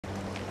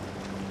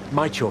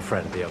Might your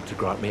friend be able to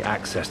grant me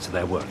access to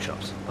their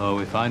workshops? Oh,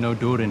 if I know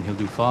Durin, he'll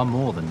do far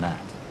more than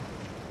that.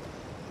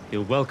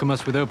 He'll welcome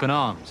us with open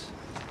arms.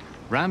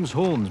 Ram's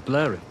horns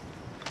blaring.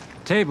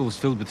 Tables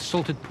filled with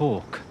salted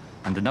pork,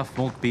 and enough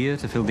malt beer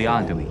to fill the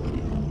artery.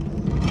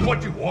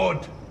 What do you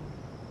want?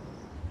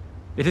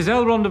 It is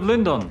Elrond of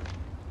Lindon,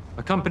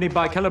 accompanied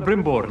by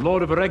Celebrimbor,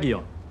 Lord of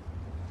Eregion.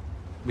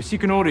 We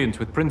seek an audience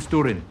with Prince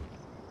Durin.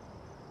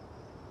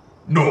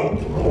 No.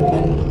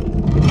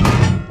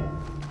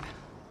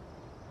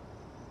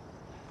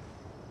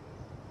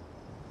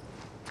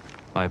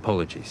 My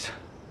apologies.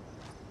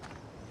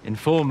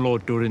 Inform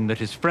Lord Durin that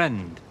his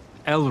friend,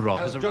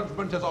 Elrond, His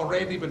judgment has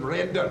already been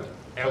rendered,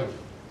 Elf.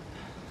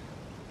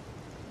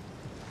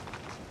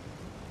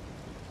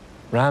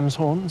 Ram's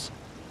horns?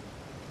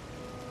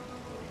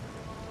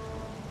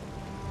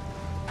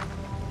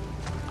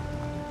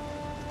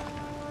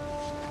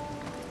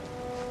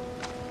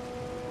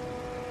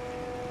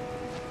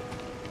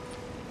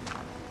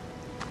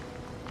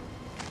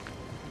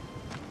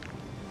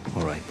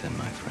 All right then,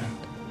 my friend.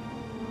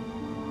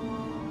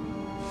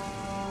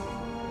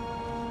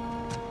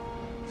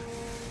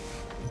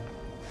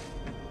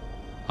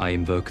 I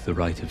invoke the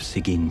right of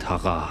Sigin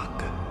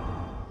Tarâg.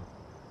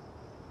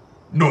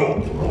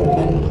 No.